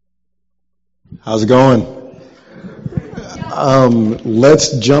How's it going?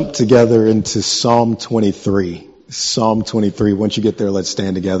 Let's jump together into Psalm 23. Psalm 23. Once you get there, let's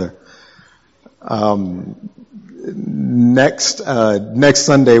stand together. Next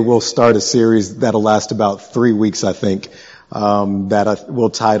Sunday, we'll start a series that'll last about 3 weeks, I think, that we'll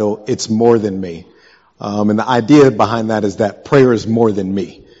title, It's More Than Me. And the idea behind that is that prayer is more than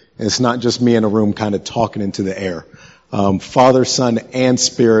me. And it's not just me in a room kind of talking into the air. Father, Son, and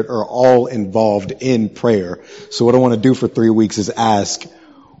Spirit are all involved in prayer. So what I want to do for 3 weeks is ask,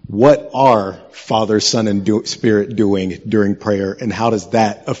 what are Father, Son, and Spirit doing during prayer, and how does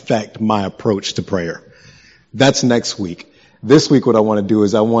that affect my approach to prayer? That's next week. This week what I want to do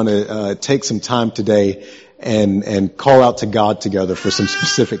is I want to take some time today and call out to God together for some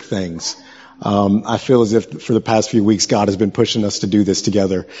specific things. I feel as if for the past few weeks, God has been pushing us to do this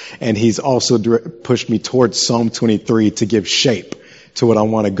together. And He's also pushed me towards Psalm 23 to give shape to what I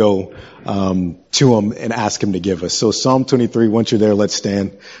want to go to Him and ask Him to give us. So Psalm 23, once you're there, let's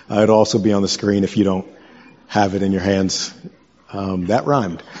stand. It'll also be on the screen if you don't have it in your hands. That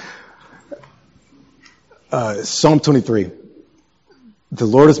rhymed. Psalm 23. The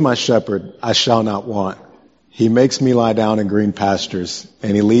Lord is my shepherd, I shall not want. He makes me lie down in green pastures,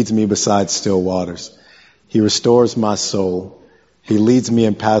 and He leads me beside still waters. He restores my soul. He leads me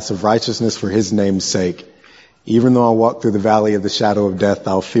in paths of righteousness for His name's sake. Even though I walk through the valley of the shadow of death,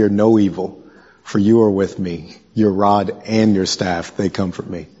 I'll fear no evil, for You are with me. Your rod and Your staff, they comfort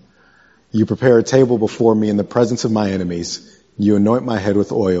me. You prepare a table before me in the presence of my enemies. You anoint my head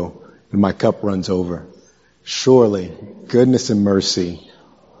with oil, and my cup runs over. Surely, goodness and mercy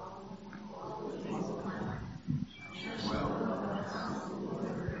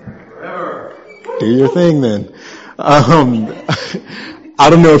do your thing then. I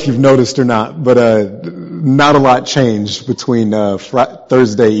don't know if you've noticed or not, but not a lot changed between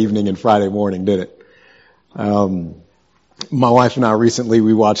Thursday evening and Friday morning, did it? My wife and I recently,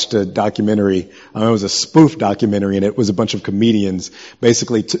 we watched a documentary. It was a spoof documentary, and it was a bunch of comedians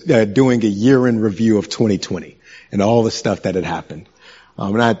basically doing a year-in review of 2020 and all the stuff that had happened.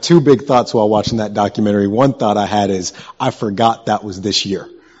 And I had two big thoughts while watching that documentary. One thought I had is, I forgot that was this year.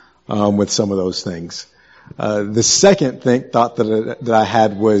 With some of those things. The second thought that I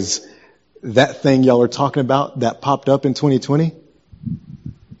had was that thing y'all are talking about that popped up in 2020.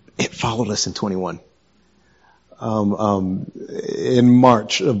 It followed us in 21. In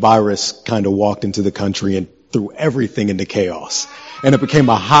March, a virus kind of walked into the country and threw everything into chaos. And it became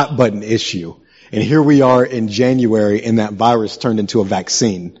a hot button issue. And here we are in January, and that virus turned into a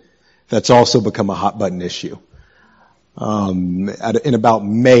vaccine that's also become a hot button issue. In about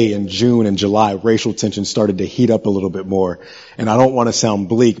May and June and July, racial tension started to heat up a little bit more. And I don't want to sound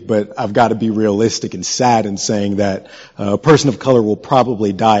bleak, but I've got to be realistic and sad in saying that a person of color will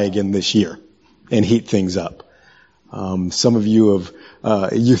probably die again this year and heat things up. Some of you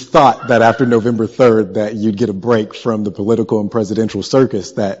you thought that after November 3rd that you'd get a break from the political and presidential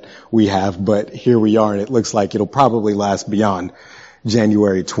circus that we have, but here we are, and it looks like it'll probably last beyond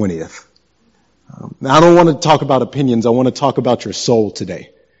January 20th. Now, I don't want to talk about opinions. I want to talk about your soul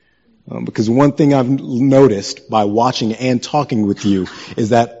today. Because one thing I've noticed by watching and talking with you is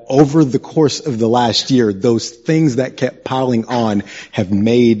that over the course of the last year, those things that kept piling on have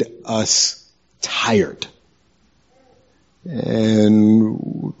made us tired.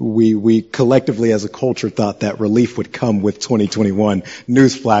 And we collectively as a culture thought that relief would come with 2021.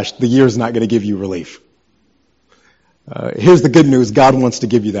 Newsflash, the year's not going to give you relief. Here's the good news. God wants to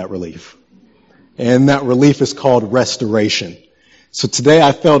give you that relief. And that relief is called restoration. So today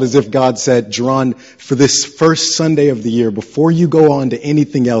I felt as if God said, Jerron, for this first Sunday of the year, before you go on to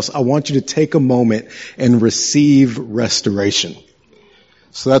anything else, I want you to take a moment and receive restoration.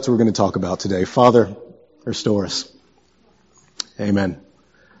 So that's what we're going to talk about today. Father, restore us. Amen.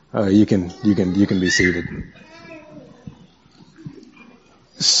 You can be seated.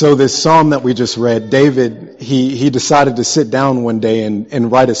 So this psalm that we just read, David, he decided to sit down one day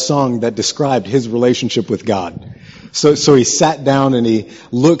and write a song that described his relationship with God. So he sat down and he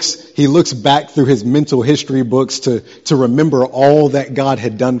looks back through his mental history books to remember all that God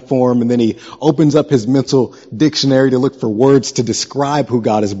had done for him. And then he opens up his mental dictionary to look for words to describe who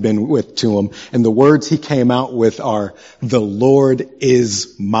God has been with to him. And the words he came out with are, the Lord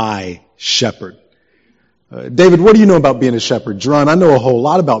is my shepherd. David, what do you know about being a shepherd? Jerron, I know a whole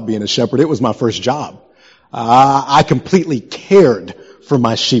lot about being a shepherd. It was my first job. I completely cared for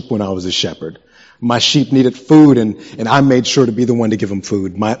my sheep when I was a shepherd. My sheep needed food, and I made sure to be the one to give them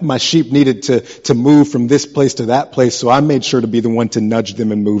food. My sheep needed to move from this place to that place, so I made sure to be the one to nudge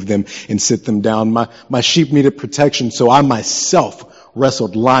them and move them and sit them down. My sheep needed protection, so I myself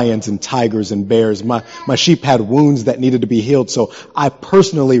wrestled lions and tigers and bears. My sheep had wounds that needed to be healed, so I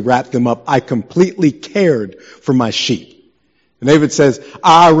personally wrapped them up. I completely cared for my sheep. And David says,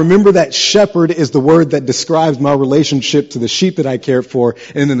 I remember that shepherd is the word that describes my relationship to the sheep that I cared for.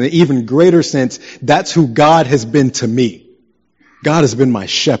 And in an even greater sense, that's who God has been to me. God has been my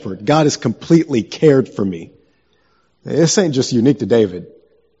shepherd. God has completely cared for me. This ain't just unique to David.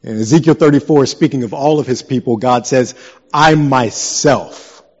 In Ezekiel 34, speaking of all of his people, God says, I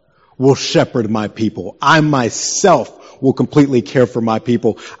myself will shepherd my people. I myself will completely care for my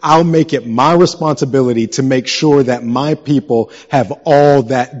people. I'll make it my responsibility to make sure that my people have all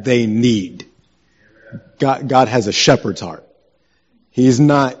that they need. God has a shepherd's heart. He's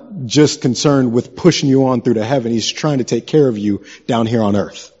not just concerned with pushing you on through to heaven. He's trying to take care of you down here on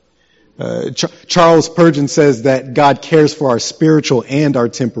earth. Charles Spurgeon says that God cares for our spiritual and our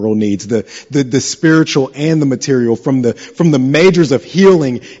temporal needs, the spiritual and the material, from the majors of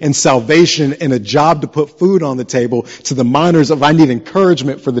healing and salvation and a job to put food on the table to the minors of I need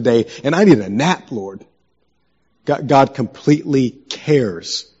encouragement for the day and I need a nap, Lord. God completely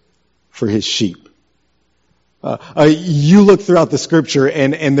cares for his sheep. You look throughout the scripture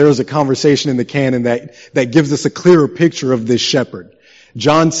and there's a conversation in the canon that gives us a clearer picture of this shepherd.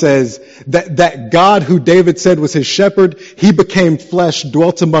 John says that God who David said was his shepherd, he became flesh,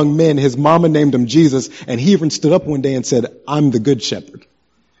 dwelt among men. His mama named him Jesus, and he even stood up one day and said, I'm the good shepherd.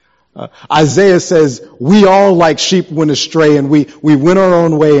 Isaiah says, we all like sheep went astray and we went our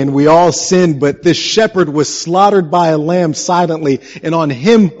own way and we all sinned, but this shepherd was slaughtered by a lamb silently, and on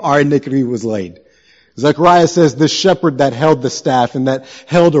him our iniquity was laid. Zechariah says the shepherd that held the staff and that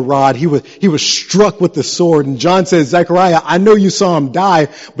held a rod, he was struck with the sword. And John says, Zechariah, I know you saw him die,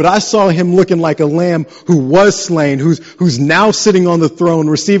 but I saw him looking like a lamb who was slain, who's now sitting on the throne,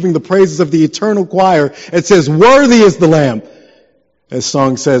 receiving the praises of the eternal choir. It says, worthy is the lamb. As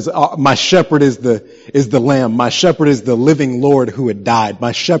song says, my shepherd is the lamb. My shepherd is the living Lord who had died.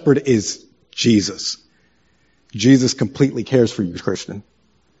 My shepherd is Jesus. Jesus completely cares for you, Christian.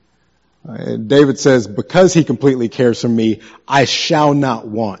 David says, because he completely cares for me, I shall not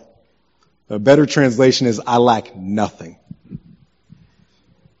want. A better translation is, I lack nothing.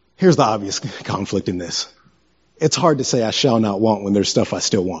 Here's the obvious conflict in this. It's hard to say I shall not want when there's stuff I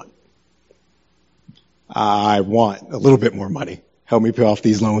still want. I want a little bit more money. Help me pay off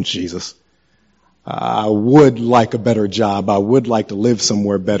these loans, Jesus. I would like a better job. I would like to live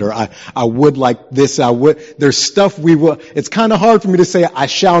somewhere better. I would like this. There's stuff it's kind of hard for me to say I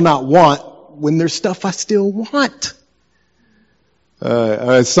shall not want when there's stuff I still want.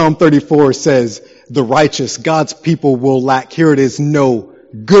 Psalm 34 says, the righteous, God's people will lack, here it is, no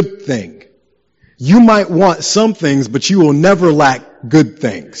good thing. You might want some things, but you will never lack good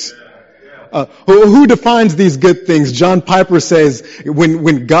things. Who defines these good things? John Piper says,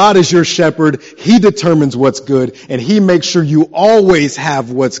 when God is your shepherd, he determines what's good, and he makes sure you always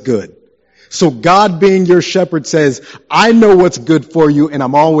have what's good. So God being your shepherd says, I know what's good for you, and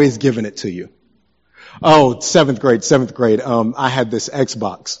I'm always giving it to you. Oh, seventh grade, I had this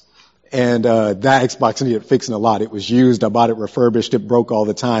Xbox. And that Xbox needed fixing a lot. It was used. I bought it refurbished. It broke all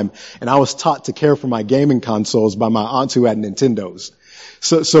the time. And I was taught to care for my gaming consoles by my aunts who had Nintendos.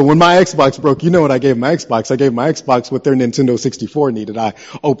 So when my Xbox broke, you know what I gave my Xbox? I gave my Xbox what their Nintendo 64 needed. I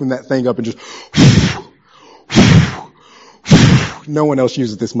opened that thing up and just... No one else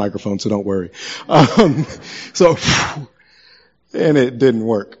uses this microphone, so don't worry. And it didn't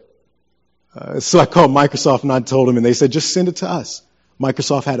work. So I called Microsoft and I told them, and they said, just send it to us.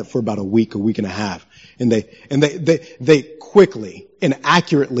 Microsoft had it for about a week and a half. And they quickly and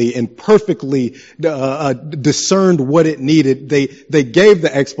accurately and perfectly discerned what it needed. They gave the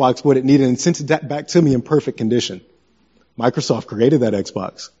Xbox what it needed and sent it back to me in perfect condition. Microsoft created that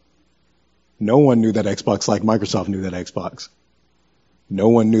Xbox. No one knew that Xbox like Microsoft knew that Xbox. No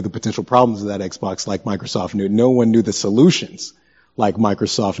one knew the potential problems of that Xbox like Microsoft knew. No one knew the solutions like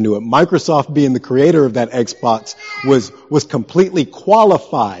Microsoft knew it. Microsoft, being the creator of that Xbox, was completely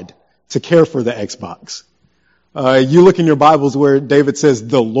qualified to care for the Xbox. You look in your Bibles where David says,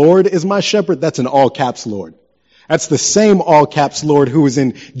 the Lord is my shepherd. That's an all caps Lord. That's the same all caps Lord who was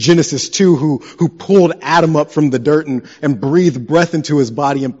in Genesis 2, who pulled Adam up from the dirt and breathed breath into his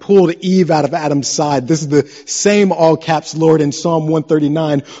body and pulled Eve out of Adam's side. This is the same all caps Lord in Psalm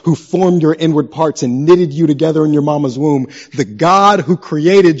 139 who formed your inward parts and knitted you together in your mama's womb. The God who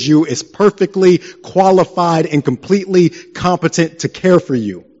created you is perfectly qualified and completely competent to care for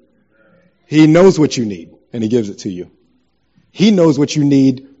you. He knows what you need and he gives it to you. He knows what you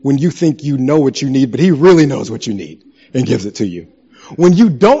need when you think you know what you need, but he really knows what you need and gives it to you. When you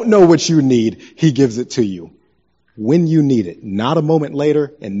don't know what you need, he gives it to you. when you need it, not a moment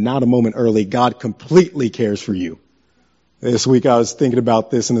later and not a moment early. God completely cares for you. This week I was thinking about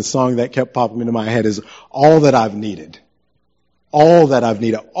this, and the song that kept popping into my head is All That I've Needed. All that I've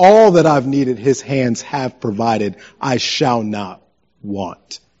needed. All that I've needed, his hands have provided. I shall not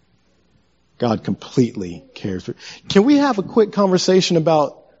want. God completely cares for you. Can we have a quick conversation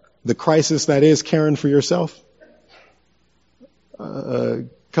about the crisis that is caring for yourself?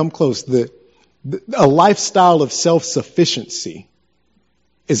 Come close. A lifestyle of self-sufficiency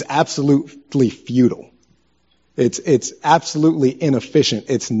is absolutely futile. It's absolutely inefficient.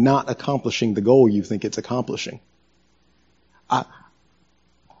 It's not accomplishing the goal you think it's accomplishing.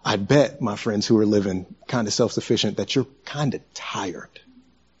 I bet, my friends who are living kind of self-sufficient, that you're kind of tired.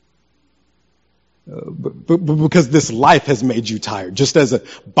 But because this life has made you tired. Just as a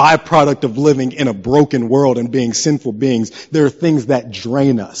byproduct of living in a broken world and being sinful beings, there are things that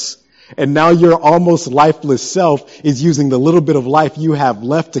drain us. And now your almost lifeless self is using the little bit of life you have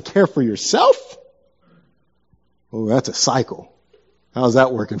left to care for yourself? Oh, that's a cycle. How's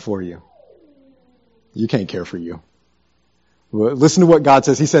that working for you? You can't care for you. Well, listen to what God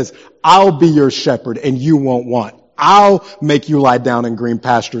says. He says, I'll be your shepherd and you won't want. I'll make you lie down in green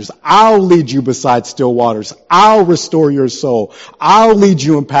pastures. I'll lead you beside still waters. I'll restore your soul. I'll lead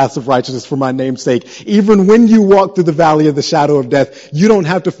you in paths of righteousness for my name's sake. Even when you walk through the valley of the shadow of death, you don't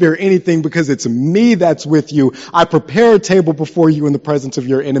have to fear anything because it's me that's with you. I prepare a table before you in the presence of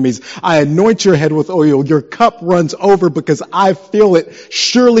your enemies. I anoint your head with oil. Your cup runs over because I feel it.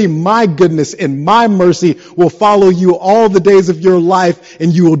 Surely my goodness and my mercy will follow you all the days of your life,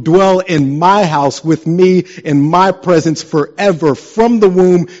 and you will dwell in my house with me in my presence forever. From the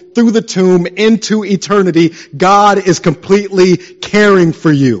womb, through the tomb, into eternity, God is completely caring for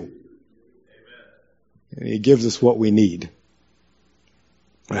you. Amen. And he gives us what we need.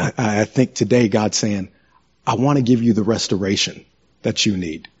 I think today God's saying, I want to give you the restoration that you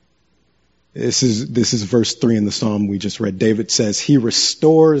need. This is verse 3 in the Psalm we just read. David says, he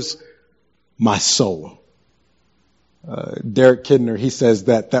restores my soul. Derek Kidner, he says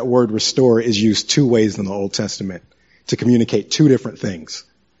that word restore is used two ways in the Old Testament to communicate two different things.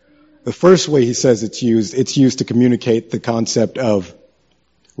 The first way he says it's used to communicate the concept of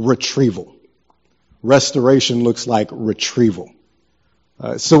retrieval. Restoration looks like retrieval.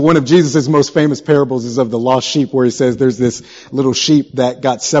 So one of Jesus' most famous parables is of the lost sheep, where he says there's this little sheep that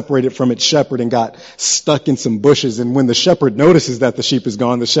got separated from its shepherd and got stuck in some bushes. And when the shepherd notices that the sheep is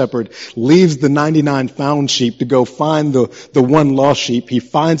gone, the shepherd leaves the 99 found sheep to go find the one lost sheep. He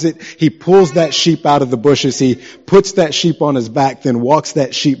finds it. He pulls that sheep out of the bushes. He puts that sheep on his back, then walks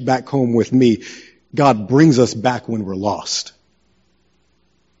that sheep back home with me. God brings us back when we're lost.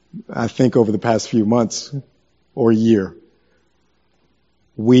 I think over the past few months or year,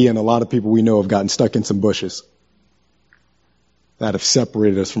 we and a lot of people we know have gotten stuck in some bushes that have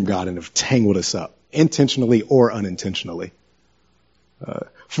separated us from God and have tangled us up, intentionally or unintentionally.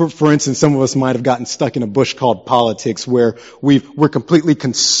 For instance, some of us might have gotten stuck in a bush called politics, where we're completely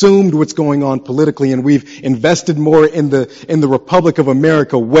consumed what's going on politically, and we've invested more in the Republic of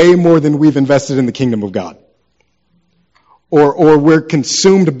America, way more than we've invested in the kingdom of God. Or we're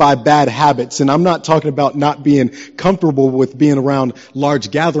consumed by bad habits. And I'm not talking about not being comfortable with being around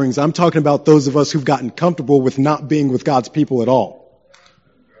large gatherings. I'm talking about those of us who've gotten comfortable with not being with God's people at all.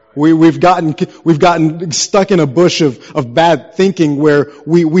 We've gotten stuck in a bush of bad thinking, where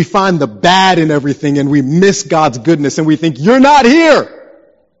we find the bad in everything and we miss God's goodness and we think, you're not here.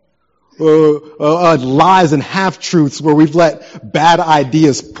 Lies and half-truths, where we've let bad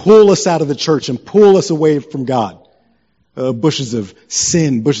ideas pull us out of the church and pull us away from God. Bushes of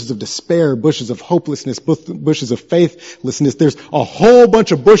sin, bushes of despair, bushes of hopelessness, bushes of faithlessness. There's a whole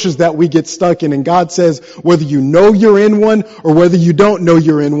bunch of bushes that we get stuck in, and God says, whether you know you're in one or whether you don't know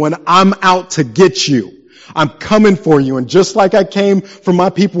you're in one, I'm out to get you. I'm coming for you. And just like I came for my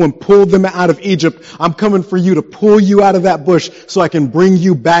people and pulled them out of Egypt, I'm coming for you to pull you out of that bush so I can bring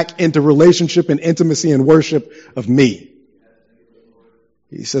you back into relationship and intimacy and worship of me.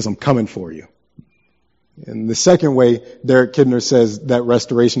 He says, I'm coming for you. And the second way Derek Kidner says that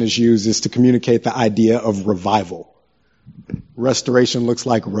restoration is used is to communicate the idea of revival. Restoration looks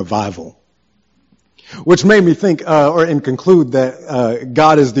like revival. Which made me think, and conclude that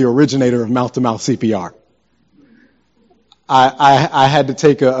God is the originator of mouth-to-mouth CPR. I had to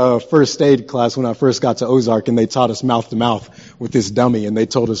take a first aid class when I first got to Ozark, and they taught us mouth-to-mouth with this dummy. And they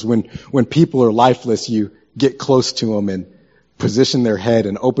told us when people are lifeless, you get close to them and position their head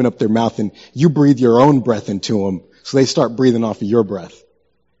and open up their mouth, and you breathe your own breath into them, so they start breathing off of your breath.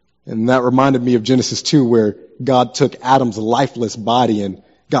 And that reminded me of Genesis 2, where God took Adam's lifeless body and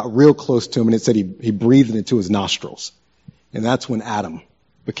got real close to him, and it said he breathed into his nostrils. And that's when Adam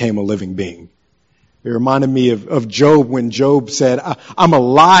became a living being. It reminded me of Job when Job said, I'm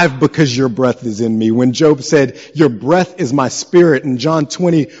alive because your breath is in me. When Job said, your breath is my spirit. In John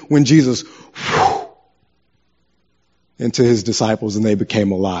 20, when Jesus into his disciples and they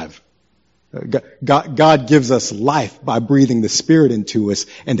became alive. God gives us life by breathing the Spirit into us.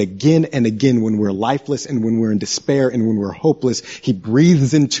 And again when we're lifeless and when we're in despair and when we're hopeless, he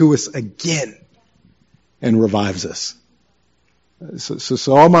breathes into us again and revives us.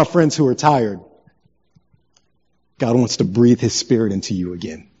 So all my friends who are tired, God wants to breathe his Spirit into you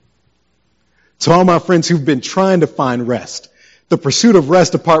again. To all my friends who've been trying to find rest, the pursuit of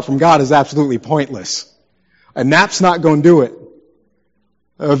rest apart from God is absolutely pointless. A nap's not going to do it.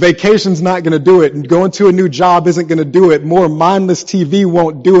 A vacation's not going to do it. And going to a new job isn't going to do it. More mindless TV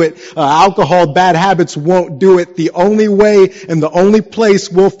won't do it. Alcohol, bad habits won't do it. The only way and the only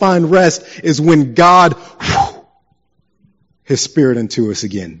place we'll find rest is when God his Spirit into us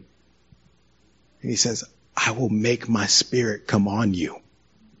again. And he says, I will make my Spirit come on you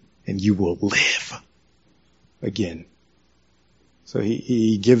and you will live again. So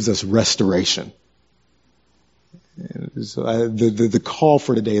he gives us restoration. So the call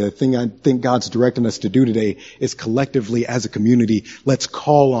for today, the thing I think God's directing us to do today is collectively as a community, let's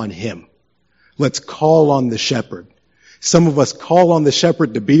call on him. Let's call on the shepherd. Some of us call on the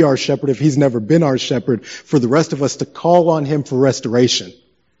shepherd to be our shepherd if he's never been our shepherd. For the rest of us to call on him for restoration.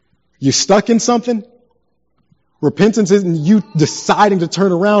 You stuck in something? Repentance isn't you deciding to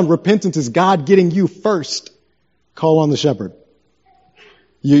turn around. Repentance is God getting you first. Call on the shepherd.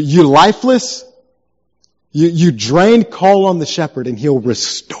 You lifeless? You drained, call on the shepherd and he'll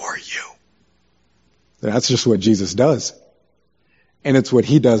restore you. That's just what Jesus does. And it's what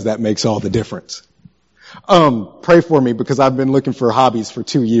he does that makes all the difference. Pray for me because I've been looking for hobbies for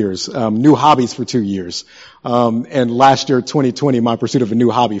 2 years, new hobbies for 2 years. And last year, 2020, my pursuit of a new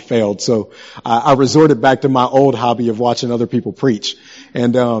hobby failed. So I resorted back to my old hobby of watching other people preach.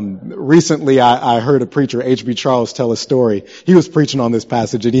 And recently I heard a preacher, H.B. Charles, tell a story. He was preaching on this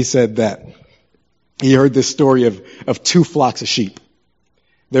passage and he said that he heard this story of 2 flocks of sheep.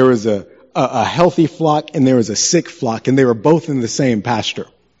 There was a healthy flock and there was a sick flock, and they were both in the same pasture.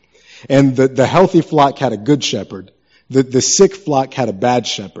 And the healthy flock had a good shepherd. The sick flock had a bad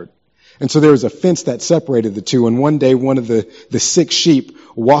shepherd. And so there was a fence that separated the two. And one day, one of the sick sheep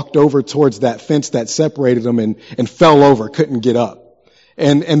walked over towards that fence that separated them and fell over, couldn't get up.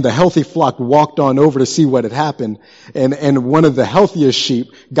 And the healthy flock walked on over to see what had happened. And one of the healthiest sheep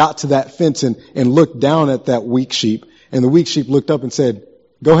got to that fence and looked down at that weak sheep. And the weak sheep looked up and said,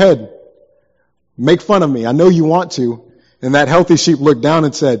 go ahead, make fun of me. I know you want to. And that healthy sheep looked down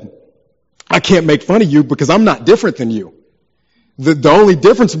and said, I can't make fun of you because I'm not different than you. The only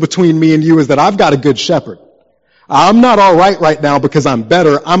difference between me and you is that I've got a good shepherd. I'm not all right now because I'm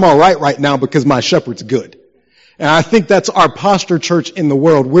better. I'm all right now because my shepherd's good. And I think that's our posture, church, in the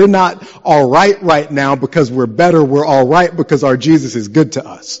world. We're not all right now because we're better. We're all right because our Jesus is good to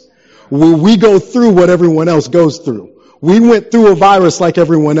us. We go through what everyone else goes through. We went through a virus like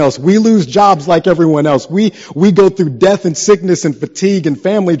everyone else. We lose jobs like everyone else. We go through death and sickness and fatigue and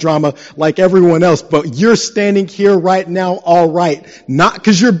family drama like everyone else. But you're standing here right now all right. Not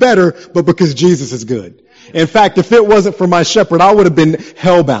because you're better, but because Jesus is good. In fact, if it wasn't for my shepherd, I would have been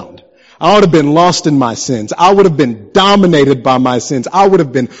hellbound. I would have been lost in my sins. I would have been dominated by my sins. I would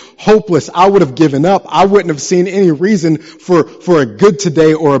have been hopeless. I would have given up. I wouldn't have seen any reason for a good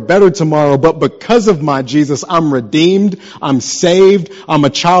today or a better tomorrow. But because of my Jesus, I'm redeemed. I'm saved. I'm a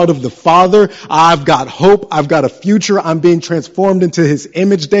child of the Father. I've got hope. I've got a future. I'm being transformed into his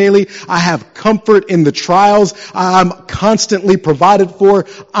image daily. I have comfort in the trials. I'm constantly provided for.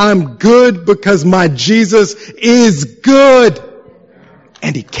 I'm good because my Jesus is good.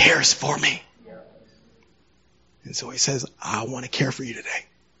 And he cares for me. And so he says, I want to care for you today.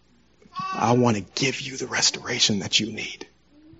 I want to give you the restoration that you need.